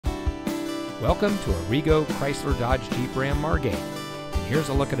Welcome to Arrigo Chrysler Dodge Jeep Ram Margate. And here's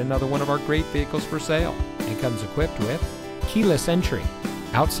a look at another one of our great vehicles for sale. It comes equipped with keyless entry,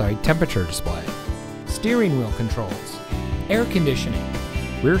 outside temperature display, steering wheel controls, air conditioning,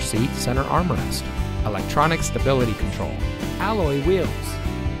 rear seat center armrest, electronic stability control, alloy wheels,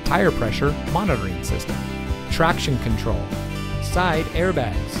 tire pressure monitoring system, traction control, side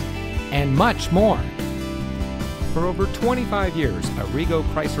airbags, and much more. For over 25 years, Arrigo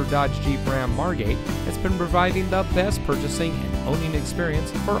Chrysler Dodge Jeep Ram Margate has been providing the best purchasing and owning experience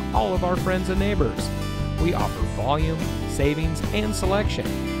for all of our friends and neighbors. We offer volume, savings, and selection,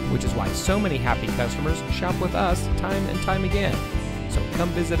 which is why so many happy customers shop with us time and time again. So come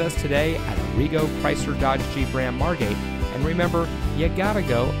visit us today at Arrigo Chrysler Dodge Jeep Ram Margate, and remember, you gotta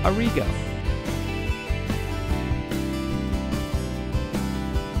go Arrigo.